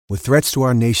With threats to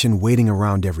our nation waiting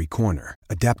around every corner,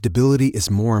 adaptability is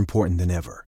more important than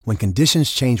ever. When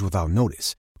conditions change without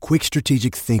notice, quick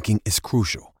strategic thinking is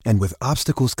crucial. And with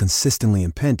obstacles consistently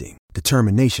impending,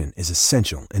 determination is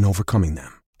essential in overcoming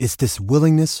them. It's this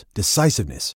willingness,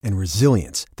 decisiveness, and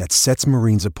resilience that sets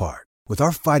Marines apart. With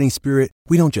our fighting spirit,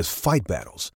 we don't just fight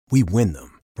battles, we win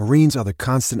them. Marines are the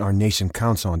constant our nation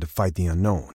counts on to fight the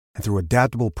unknown. And through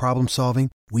adaptable problem solving,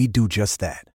 we do just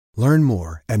that. Learn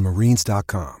more at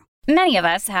marines.com. Many of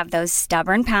us have those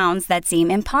stubborn pounds that seem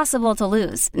impossible to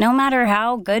lose, no matter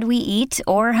how good we eat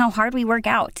or how hard we work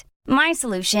out. My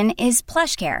solution is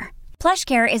PlushCare.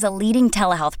 PlushCare is a leading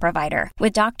telehealth provider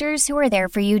with doctors who are there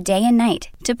for you day and night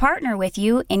to partner with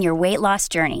you in your weight loss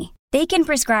journey. They can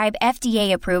prescribe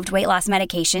FDA-approved weight loss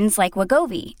medications like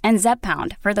Wegovy and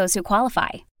Zepbound for those who qualify.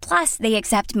 Plus, they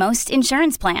accept most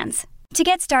insurance plans. To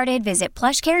get started, visit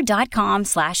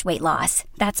plushcare.com/weightloss.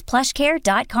 That's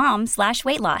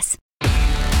plushcare.com/weightloss.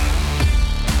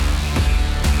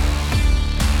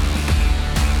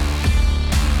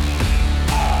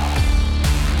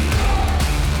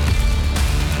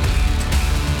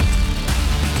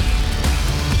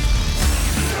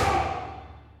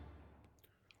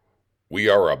 We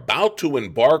are about to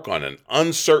embark on an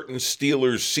uncertain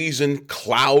Steelers season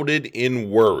clouded in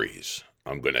worries.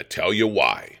 I'm going to tell you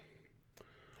why.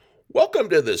 Welcome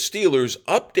to the Steelers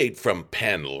update from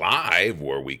Penn Live,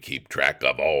 where we keep track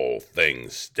of all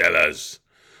things Steelers,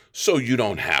 so you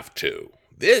don't have to.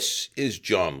 This is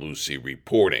John Lucy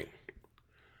reporting.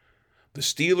 The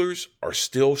Steelers are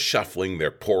still shuffling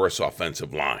their porous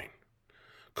offensive line.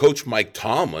 Coach Mike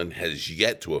Tomlin has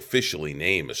yet to officially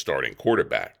name a starting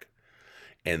quarterback.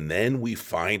 And then we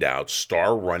find out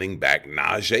star running back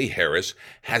Najee Harris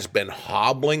has been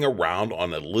hobbling around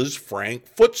on a Lisfranc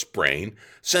foot sprain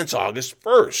since August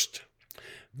 1st.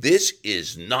 This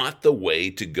is not the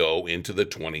way to go into the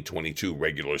 2022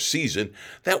 regular season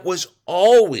that was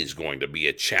always going to be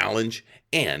a challenge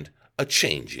and a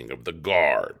changing of the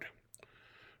guard.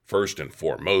 First and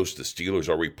foremost, the Steelers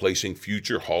are replacing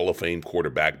future Hall of Fame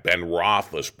quarterback Ben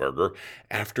Roethlisberger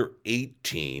after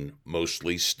 18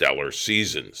 mostly stellar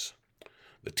seasons.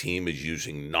 The team is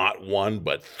using not one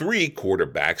but 3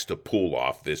 quarterbacks to pull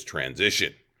off this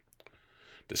transition.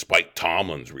 Despite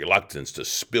Tomlin's reluctance to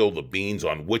spill the beans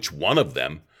on which one of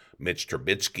them, Mitch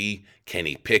Trubisky,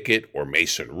 Kenny Pickett, or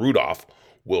Mason Rudolph,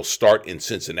 will start in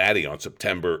Cincinnati on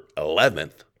September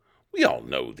 11th, we all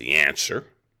know the answer.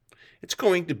 It's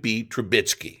going to be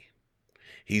Trubisky.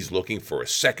 He's looking for a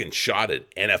second shot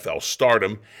at NFL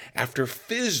stardom after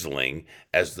fizzling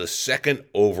as the second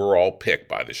overall pick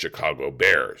by the Chicago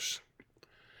Bears.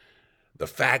 The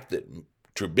fact that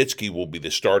Trubisky will be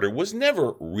the starter was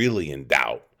never really in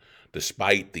doubt,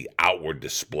 despite the outward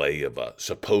display of a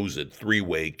supposed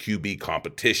 3-way QB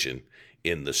competition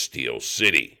in the Steel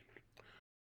City.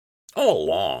 All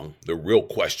along, the real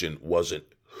question wasn't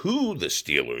who the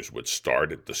Steelers would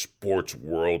start at the sports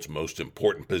world's most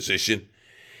important position.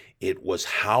 It was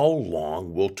how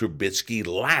long will Trubisky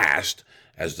last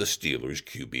as the Steelers'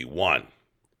 QB1.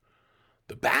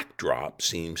 The backdrop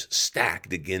seems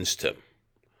stacked against him.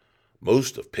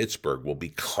 Most of Pittsburgh will be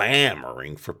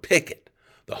clamoring for Pickett,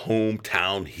 the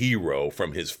hometown hero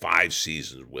from his 5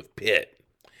 seasons with Pitt.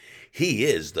 He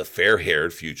is the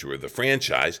fair-haired future of the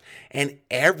franchise, and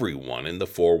everyone in the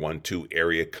 412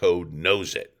 area code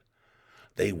knows it.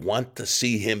 They want to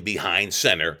see him behind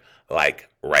center, like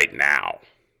right now.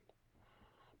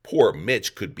 Poor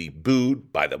Mitch could be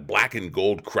booed by the black and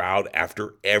gold crowd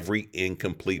after every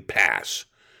incomplete pass.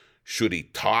 Should he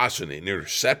toss an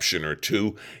interception or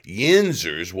two,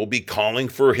 Yinzers will be calling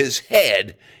for his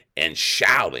head and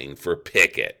shouting for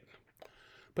Pickett.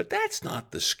 But that's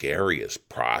not the scariest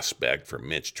prospect for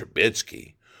Mitch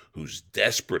Trubisky, who's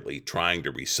desperately trying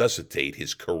to resuscitate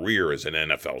his career as an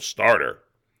NFL starter.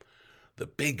 The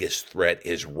biggest threat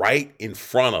is right in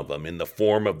front of him in the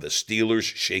form of the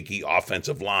Steelers' shaky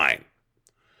offensive line.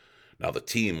 Now, the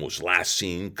team was last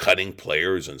seen cutting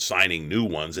players and signing new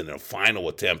ones in a final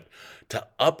attempt to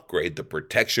upgrade the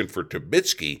protection for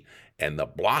Trubisky and the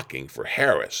blocking for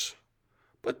Harris.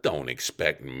 But don't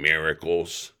expect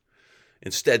miracles.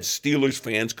 Instead, Steelers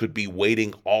fans could be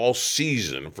waiting all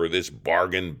season for this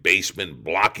bargain basement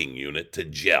blocking unit to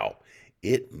gel.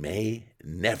 It may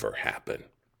never happen.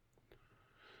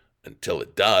 Until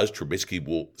it does, Trubisky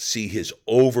will see his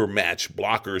overmatched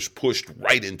blockers pushed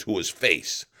right into his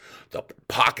face. The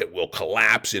pocket will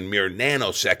collapse in mere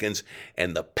nanoseconds,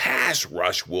 and the pass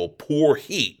rush will pour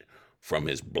heat from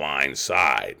his blind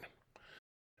side.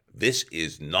 This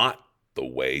is not the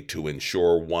way to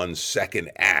ensure one's second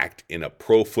act in a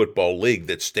pro football league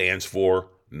that stands for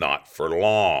not for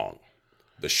long.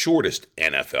 The shortest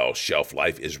NFL shelf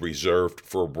life is reserved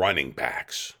for running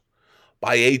backs.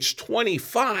 By age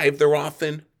 25, they're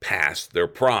often past their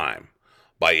prime.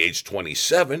 By age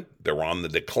 27, they're on the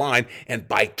decline. And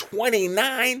by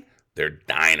 29, they're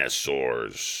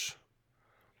dinosaurs.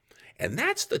 And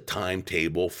that's the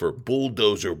timetable for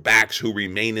bulldozer backs who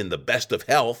remain in the best of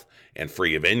health and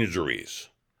free of injuries.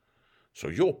 So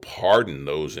you'll pardon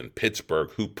those in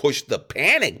Pittsburgh who pushed the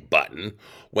panic button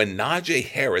when Najee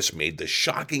Harris made the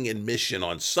shocking admission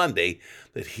on Sunday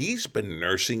that he's been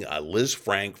nursing a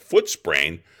Lisfranc foot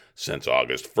sprain since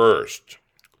August 1st.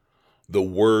 The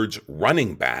words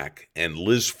running back and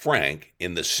Lisfranc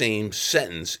in the same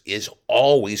sentence is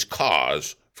always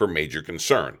cause for major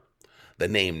concern. The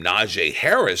name Najee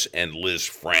Harris and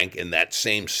Lisfranc in that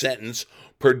same sentence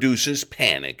produces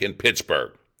panic in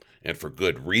Pittsburgh, and for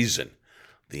good reason.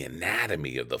 The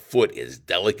anatomy of the foot is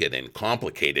delicate and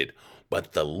complicated,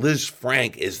 but the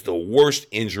Lisfranc is the worst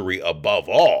injury above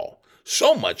all,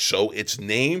 so much so it's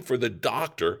named for the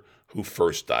doctor who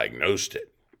first diagnosed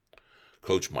it.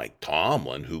 Coach Mike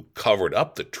Tomlin, who covered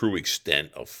up the true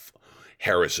extent of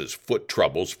Harris's foot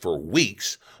troubles for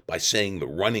weeks by saying the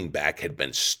running back had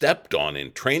been stepped on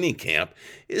in training camp,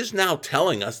 is now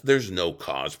telling us there's no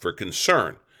cause for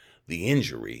concern. The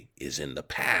injury is in the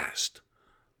past.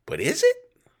 But is it?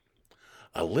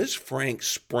 A Lisfranc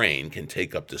sprain can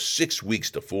take up to 6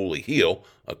 weeks to fully heal,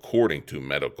 according to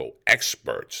medical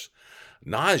experts.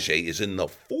 Najee is in the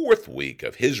 4th week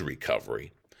of his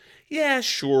recovery. Yeah,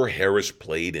 sure, Harris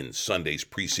played in Sunday's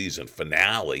preseason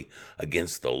finale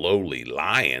against the lowly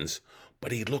Lions,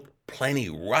 but he looked plenty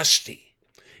rusty.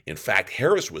 In fact,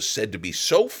 Harris was said to be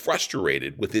so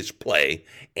frustrated with his play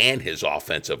and his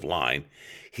offensive line,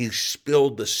 he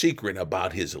spilled the secret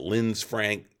about his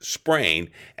Lisfranc sprain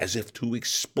as if to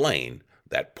explain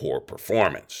that poor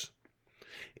performance.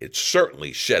 It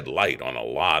certainly shed light on a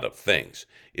lot of things.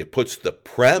 It puts the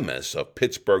premise of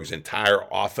Pittsburgh's entire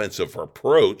offensive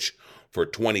approach for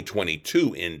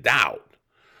 2022 in doubt.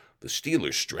 The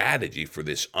Steelers' strategy for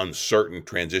this uncertain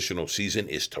transitional season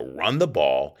is to run the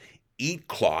ball, eat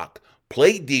clock,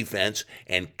 play defense,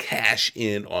 and cash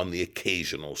in on the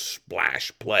occasional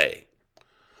splash play.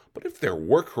 But if their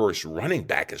workhorse running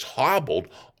back is hobbled,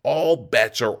 all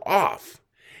bets are off.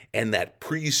 And that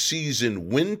preseason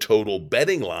win total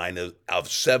betting line of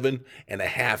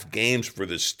 7.5 games for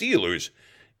the Steelers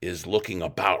is looking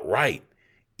about right,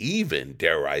 even,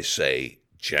 dare I say,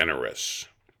 generous.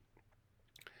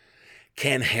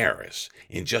 Can Harris,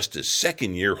 in just his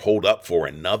second year, hold up for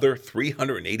another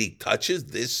 380 touches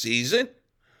this season?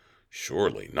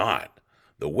 Surely not.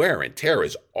 The wear and tear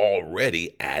is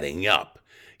already adding up.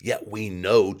 Yet we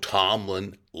know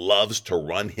Tomlin loves to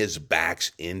run his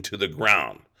backs into the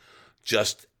ground.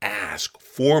 Just ask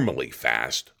formerly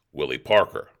fast Willie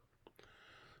Parker.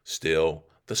 Still,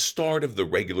 the start of the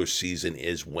regular season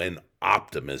is when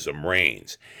optimism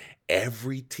reigns.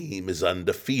 Every team is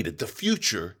undefeated. The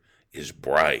future is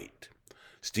bright.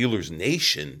 Steelers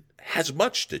Nation has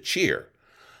much to cheer.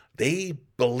 They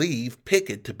believe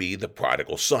Pickett to be the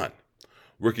prodigal son.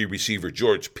 Rookie receiver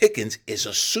George Pickens is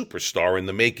a superstar in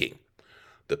the making.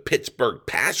 The Pittsburgh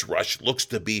pass rush looks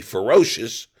to be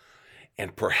ferocious,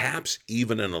 and perhaps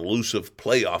even an elusive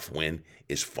playoff win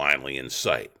is finally in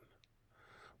sight.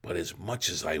 But as much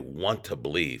as I want to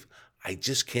believe, I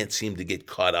just can't seem to get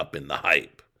caught up in the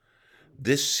hype.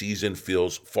 This season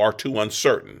feels far too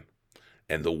uncertain,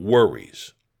 and the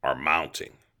worries are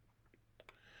mounting.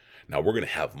 Now, we're going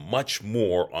to have much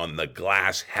more on the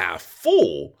glass half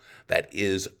full that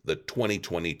is the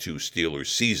 2022 Steelers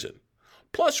season,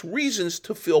 plus reasons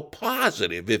to feel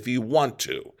positive if you want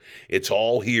to. It's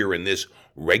all here in this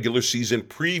regular season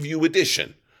preview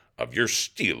edition of your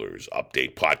Steelers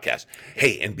Update podcast.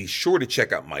 Hey, and be sure to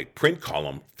check out my print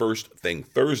column first thing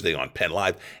Thursday on Penn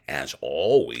Live. As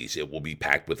always, it will be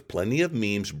packed with plenty of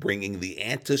memes bringing the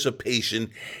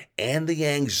anticipation and the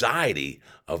anxiety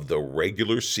of the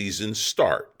regular season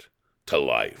start to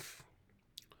life.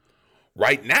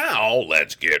 Right now,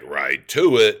 let's get right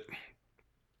to it.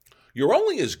 You're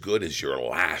only as good as your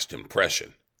last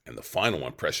impression. And the final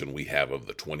impression we have of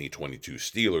the 2022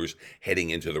 Steelers heading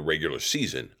into the regular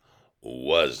season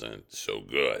wasn't so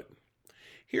good.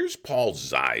 Here's Paul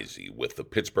Zeise with the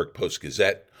Pittsburgh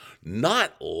Post-Gazette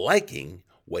not liking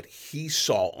what he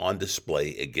saw on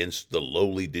display against the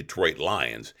lowly Detroit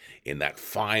Lions in that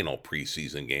final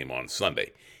preseason game on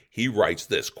Sunday. He writes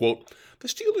this, quote, "The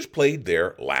Steelers played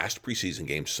their last preseason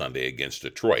game Sunday against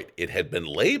Detroit. It had been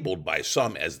labeled by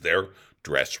some as their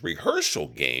dress rehearsal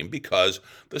game because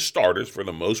the starters, for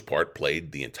the most part,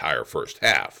 played the entire first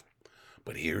half.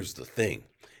 But here's the thing.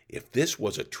 If this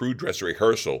was a true dress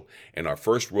rehearsal and our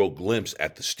first real glimpse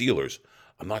at the Steelers,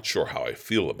 I'm not sure how I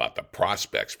feel about the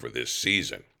prospects for this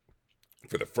season.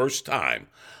 For the first time,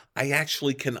 I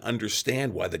actually can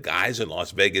understand why the guys in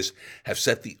Las Vegas have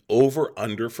set the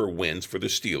over-under for wins for the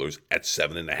Steelers at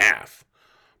 7.5.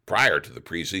 Prior to the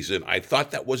preseason, I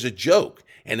thought that was a joke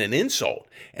and an insult,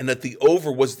 and that the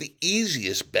over was the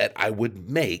easiest bet I would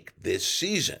make this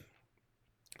season.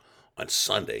 On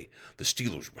Sunday, the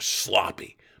Steelers were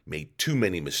sloppy, made too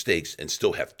many mistakes, and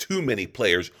still have too many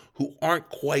players who aren't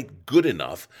quite good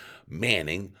enough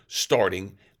manning,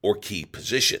 starting, or key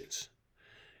positions.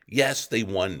 Yes, they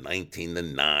won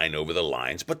 19-9 over the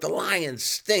Lions, but the Lions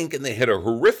stink, and they had a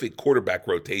horrific quarterback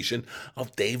rotation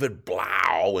of David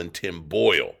Blau and Tim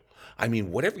Boyle. I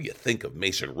mean, whatever you think of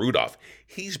Mason Rudolph,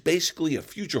 he's basically a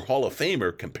future Hall of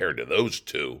Famer compared to those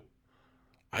two.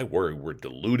 I worry we're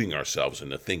deluding ourselves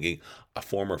into thinking a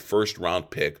former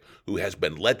first-round pick who has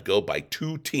been let go by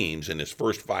 2 teams in his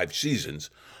first 5 seasons,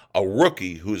 a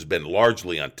rookie who's been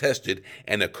largely untested,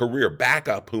 and a career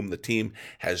backup whom the team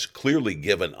has clearly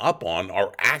given up on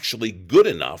are actually good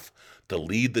enough to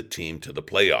lead the team to the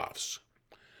playoffs.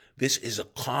 This is a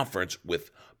conference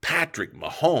with Patrick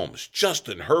Mahomes,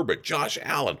 Justin Herbert, Josh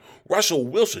Allen, Russell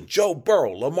Wilson, Joe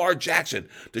Burrow, Lamar Jackson,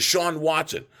 Deshaun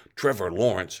Watson, Trevor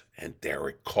Lawrence, and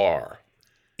Derek Carr.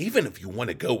 Even if you want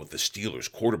to go with the Steelers'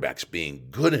 quarterbacks being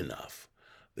good enough,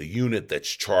 the unit that's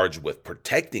charged with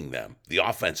protecting them, the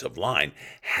offensive line,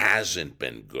 hasn't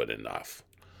been good enough.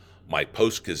 My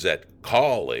Post-Gazette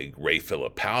colleague, Ray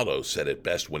Filipaldo, said it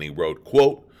best when he wrote,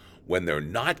 quote, "When they're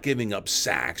not giving up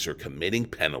sacks or committing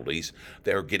penalties,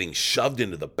 they're getting shoved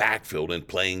into the backfield and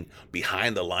playing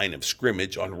behind the line of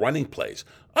scrimmage on running plays.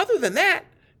 Other than that,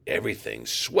 everything's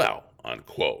swell,"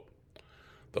 unquote.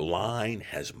 The line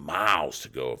has miles to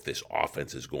go if this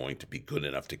offense is going to be good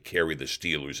enough to carry the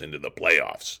Steelers into the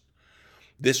playoffs.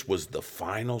 This was the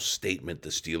final statement the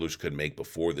Steelers could make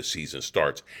before the season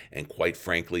starts, and quite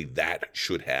frankly, that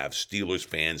should have Steelers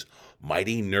fans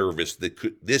mighty nervous that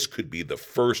this could be the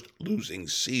first losing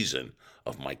season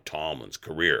of Mike Tomlin's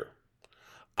career.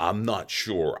 I'm not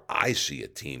sure I see a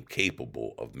team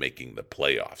capable of making the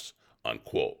playoffs,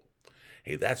 unquote.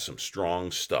 Hey, that's some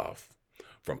strong stuff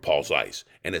from Paul Zeise,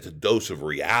 and it's a dose of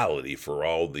reality for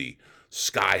all the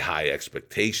sky-high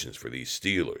expectations for these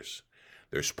Steelers.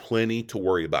 There's plenty to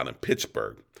worry about in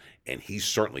Pittsburgh, and he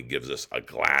certainly gives us a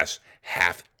glass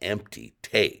half-empty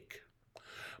take.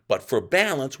 But for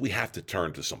balance, we have to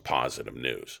turn to some positive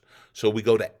news. So we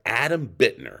go to Adam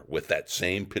Bittner with that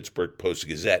same Pittsburgh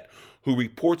Post-Gazette, who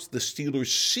reports the Steelers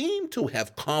seem to have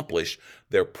accomplished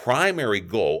their primary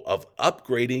goal of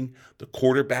upgrading the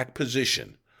quarterback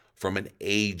position from an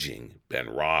aging Ben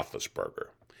Roethlisberger.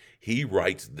 He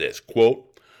writes this,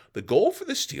 quote, "The goal for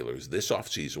the Steelers this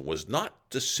offseason was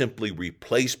not to simply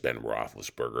replace Ben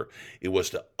Roethlisberger. It was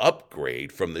to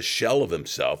upgrade from the shell of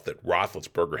himself that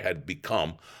Roethlisberger had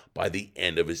become by the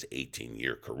end of his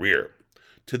 18-year career.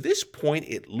 To this point,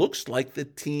 it looks like the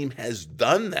team has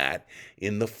done that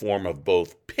in the form of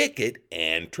both Pickett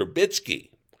and Trubisky.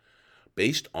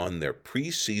 Based on their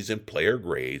preseason player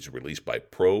grades released by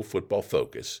Pro Football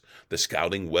Focus, the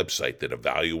scouting website that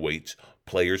evaluates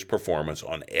players' performance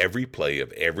on every play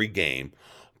of every game,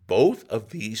 both of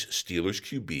these Steelers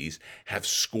QBs have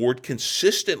scored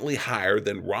consistently higher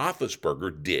than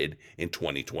Roethlisberger did in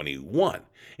 2021.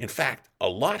 In fact, a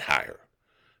lot higher.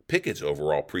 Pickett's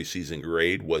overall preseason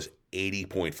grade was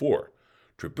 80.4.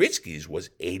 Trubisky's was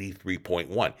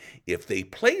 83.1. If they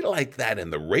play like that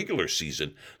in the regular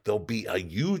season, there'll be a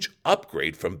huge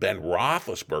upgrade from Ben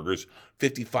Roethlisberger's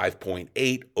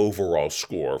 55.8 overall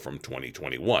score from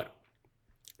 2021.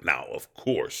 Now, of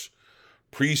course,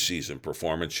 preseason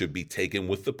performance should be taken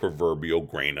with the proverbial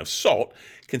grain of salt,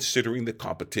 considering the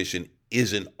competition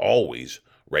isn't always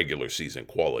regular season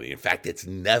quality. In fact, it's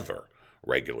never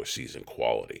regular season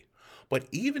quality. But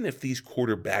even if these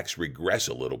quarterbacks regress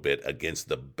a little bit against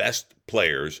the best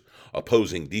players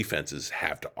opposing defenses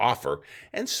have to offer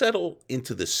and settle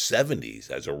into the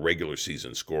 70s as a regular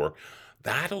season score,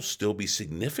 that'll still be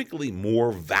significantly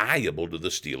more valuable to the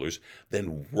Steelers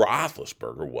than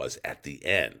Roethlisberger was at the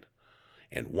end.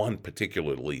 And one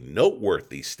particularly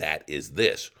noteworthy stat is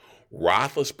this: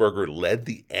 Roethlisberger led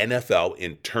the NFL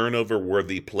in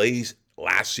turnover-worthy plays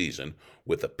last season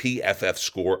with a PFF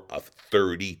score of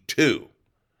 32.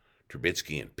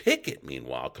 Trubisky and Pickett,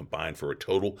 meanwhile, combined for a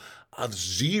total of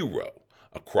 0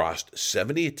 across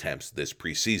 70 attempts this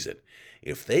preseason.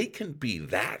 If they can be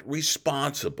that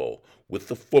responsible with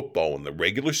the football in the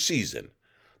regular season,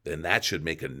 then that should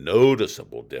make a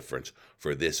noticeable difference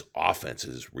for this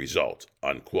offense's results,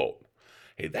 unquote.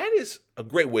 Hey, that is a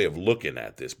great way of looking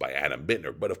at this by Adam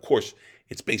Bittner, but of course,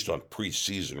 it's based on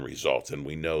preseason results, and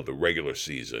we know the regular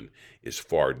season is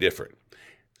far different.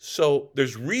 So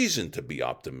there's reason to be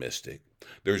optimistic.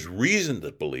 There's reason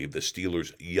to believe the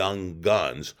Steelers' young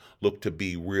guns look to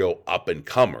be real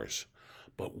up-and-comers.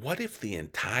 But what if the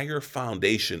entire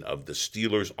foundation of the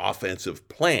Steelers' offensive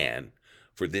plan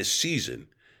for this season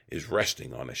is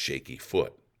resting on a shaky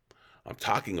foot? I'm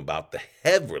talking about the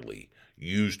heavily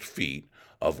used feet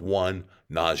of one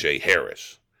Najee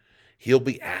Harris. He'll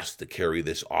be asked to carry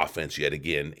this offense yet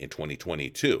again in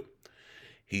 2022.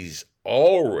 He's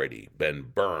already been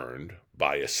burned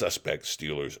by a suspect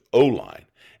Steelers O-line,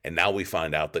 and now we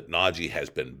find out that Najee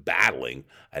has been battling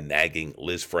a nagging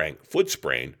Lisfranc foot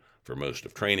sprain for most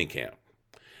of training camp.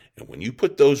 And when you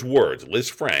put those words,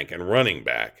 Lisfranc and running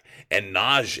back, and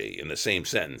Najee in the same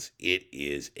sentence, it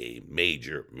is a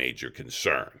major, major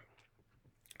concern.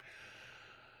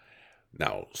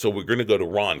 Now, so we're going to go to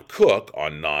Ron Cook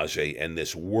on Najee and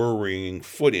this worrying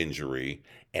foot injury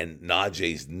and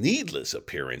Najee's needless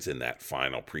appearance in that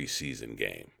final preseason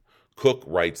game. Cook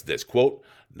writes this, quote,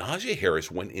 Najee Harris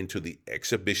went into the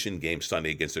exhibition game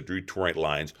Sunday against the Detroit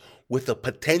Lions with a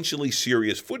potentially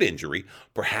serious foot injury,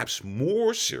 perhaps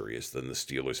more serious than the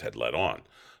Steelers had let on.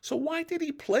 So why did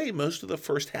he play most of the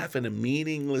first half in a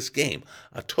meaningless game,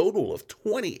 a total of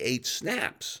 28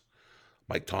 snaps?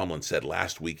 Mike Tomlin said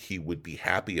last week he would be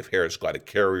happy if Harris got a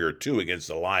carry or two against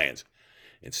the Lions.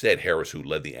 Instead, Harris, who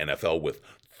led the NFL with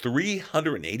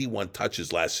 381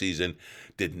 touches last season,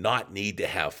 did not need to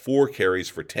have 4 carries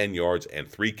for 10 yards and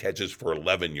 3 catches for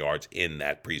 11 yards in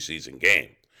that preseason game.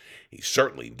 He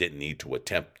certainly didn't need to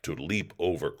attempt to leap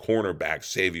over cornerback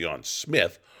Savion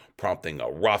Smith, prompting a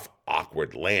rough,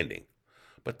 awkward landing.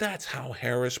 But that's how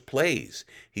Harris plays.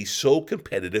 He's so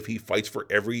competitive, he fights for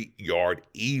every yard,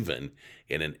 even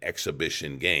in an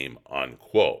exhibition game,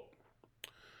 unquote.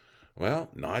 Well,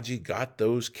 Najee got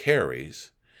those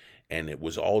carries, and it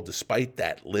was all despite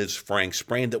that Lisfranc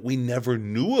sprain that we never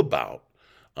knew about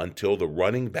until the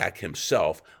running back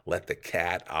himself let the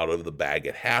cat out of the bag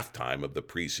at halftime of the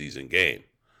preseason game.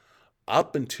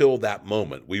 Up until that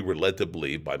moment, we were led to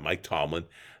believe by Mike Tomlin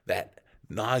that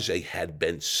Najee had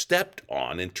been stepped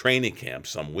on in training camp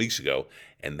some weeks ago,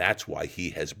 and that's why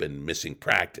he has been missing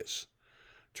practice.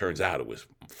 Turns out it was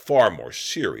far more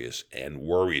serious and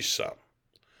worrisome.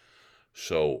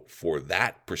 So for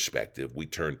that perspective, we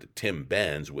turn to Tim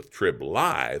Benz with Trib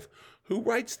Live, who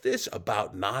writes this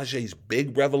about Najee's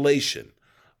big revelation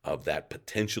of that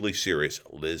potentially serious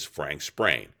Lisfranc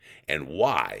sprain and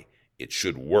why it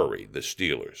should worry the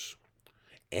Steelers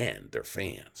and their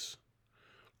fans.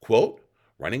 Quote,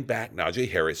 running back Najee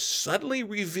Harris suddenly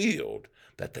revealed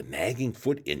that the nagging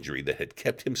foot injury that had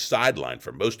kept him sidelined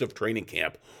for most of training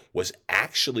camp was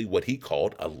actually what he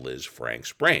called a Lisfranc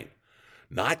sprain,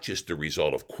 not just the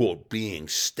result of, quote, being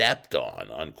stepped on,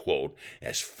 unquote,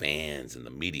 as fans and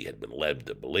the media had been led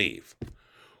to believe.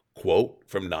 Quote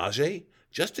from Najee,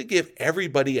 just to give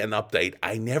everybody an update,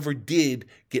 I never did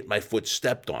get my foot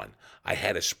stepped on. I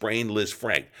had a sprained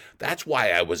Lisfranc. That's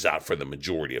why I was out for the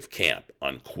majority of camp,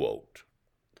 unquote.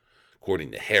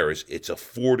 According to Harris, it's a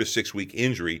 4 to 6 week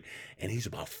injury, and he's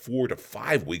about 4 to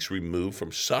 5 weeks removed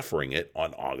from suffering it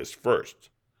on August 1st.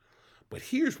 But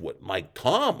here's what Mike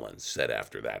Tomlin said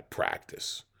after that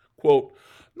practice. Quote,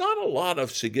 not a lot of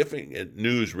significant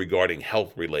news regarding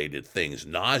health-related things.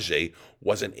 Najee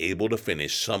wasn't able to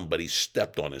finish. Somebody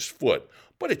stepped on his foot,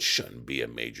 but it shouldn't be a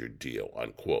major deal,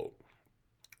 unquote.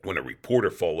 When a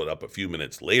reporter followed up a few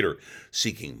minutes later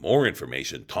seeking more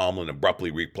information, Tomlin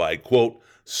abruptly replied, quote,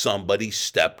 somebody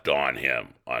stepped on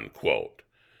him, unquote.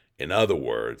 In other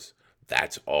words,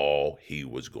 that's all he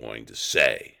was going to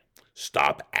say.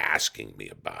 Stop asking me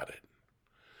about it.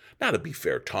 Now, to be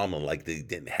fair, Tomlin likely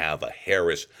didn't have a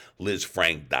Harris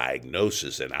Lisfranc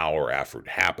diagnosis an hour after it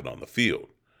happened on the field.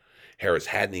 Harris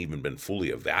hadn't even been fully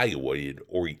evaluated,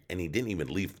 and he didn't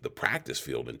even leave the practice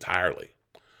field entirely.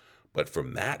 But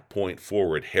from that point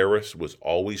forward, Harris was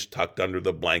always tucked under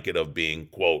the blanket of being,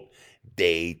 quote,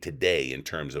 day to day in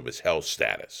terms of his health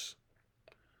status.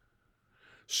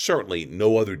 Certainly,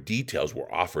 no other details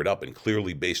were offered up, and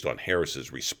clearly based on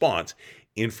Harris's response,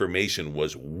 information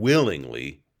was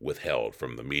willingly withheld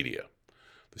from the media.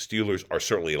 The Steelers are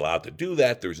certainly allowed to do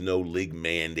that. There's no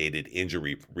league-mandated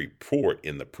injury report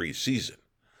in the preseason.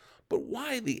 But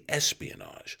why the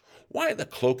espionage? Why the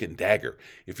cloak and dagger?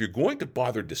 If you're going to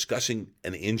bother discussing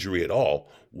an injury at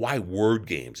all, why word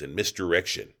games and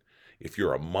misdirection if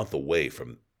you're a month away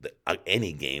from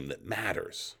any game that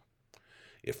matters?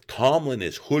 If Tomlin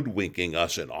is hoodwinking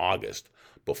us in August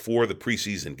before the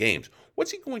preseason games.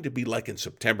 What's he going to be like in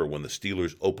September when the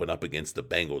Steelers open up against the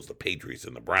Bengals, the Patriots,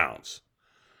 and the Browns?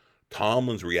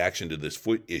 Tomlin's reaction to this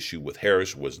foot issue with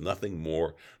Harris was nothing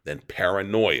more than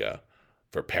paranoia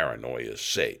for paranoia's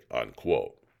sake,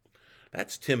 unquote.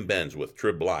 That's Tim Benz with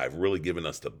Trib Live really giving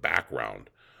us the background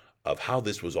of how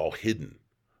this was all hidden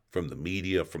from the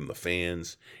media, from the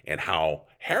fans, and how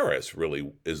Harris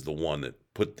really is the one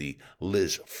that put the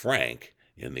Liz Frank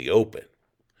in the open.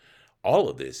 All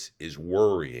of this is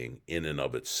worrying in and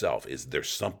of itself. Is there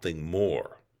something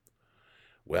more?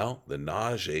 Well, the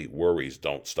Najee worries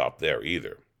don't stop there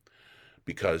either,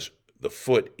 because the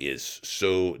foot is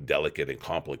so delicate and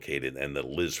complicated, and the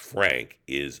Liz Frank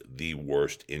is the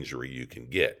worst injury you can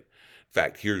get. In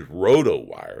fact, here's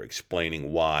RotoWire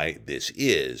explaining why this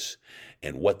is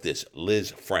and what this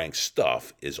Liz Frank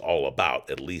stuff is all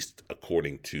about, at least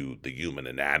according to the human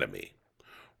anatomy.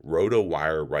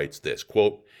 RotoWire writes this,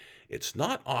 quote, "It's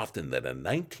not often that a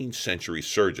 19th century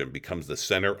surgeon becomes the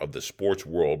center of the sports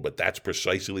world, but that's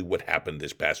precisely what happened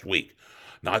this past week.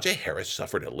 Najee Harris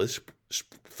suffered a Liz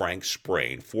Frank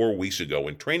sprain 4 weeks ago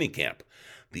in training camp.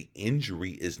 The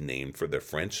injury is named for the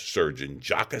French surgeon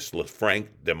Jacques Lefranc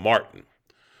de Martin.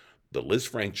 The Liz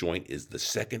Frank joint is the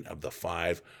second of the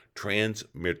 5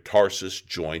 transmetatarsus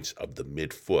joints of the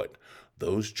midfoot.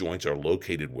 Those joints are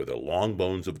located where the long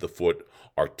bones of the foot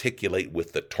articulate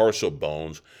with the tarsal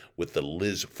bones, with the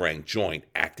Liz Frank joint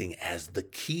acting as the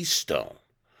keystone.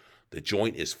 The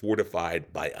joint is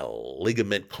fortified by a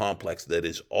ligament complex that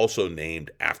is also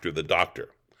named after the doctor.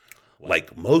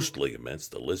 Like most ligaments,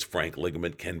 the Liz Frank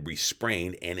ligament can be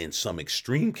sprained and in some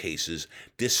extreme cases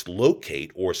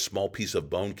dislocate, or a small piece of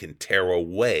bone can tear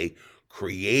away,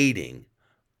 creating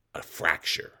a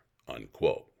fracture,"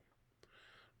 unquote.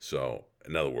 So,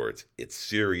 in other words, it's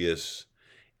serious,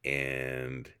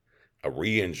 and a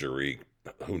re-injury,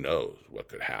 who knows what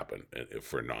could happen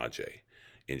for Najee.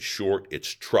 In short, it's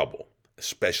trouble,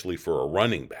 especially for a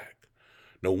running back.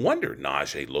 No wonder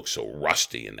Najee looked so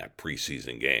rusty in that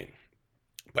preseason game.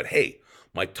 But hey,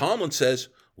 Mike Tomlin says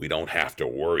we don't have to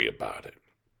worry about it.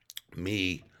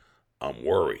 Me, I'm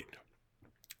worried.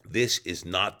 This is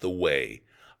not the way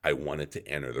I wanted to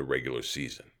enter the regular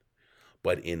season.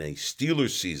 But in a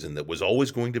Steelers season that was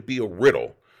always going to be a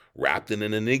riddle, wrapped in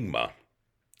an enigma,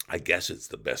 I guess it's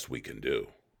the best we can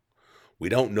do. We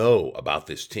don't know about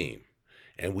this team,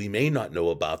 and we may not know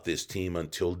about this team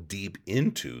until deep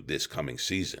into this coming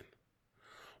season.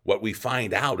 What we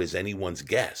find out is anyone's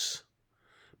guess,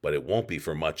 but it won't be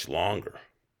for much longer.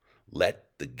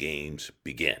 Let the games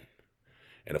begin.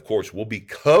 And of course, we'll be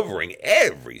covering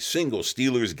every single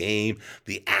Steelers game,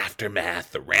 the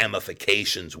aftermath, the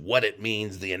ramifications, what it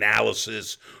means, the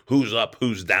analysis, who's up,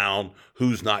 who's down,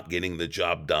 who's not getting the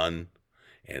job done.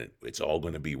 And it's all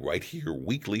going to be right here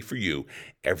weekly for you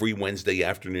every Wednesday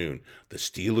afternoon. The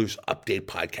Steelers Update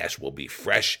podcast will be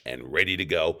fresh and ready to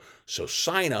go. So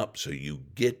sign up so you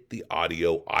get the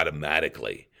audio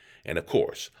automatically. And of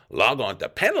course, log on to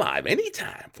Penn Live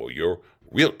anytime for your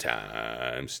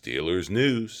real-time Steelers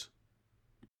news.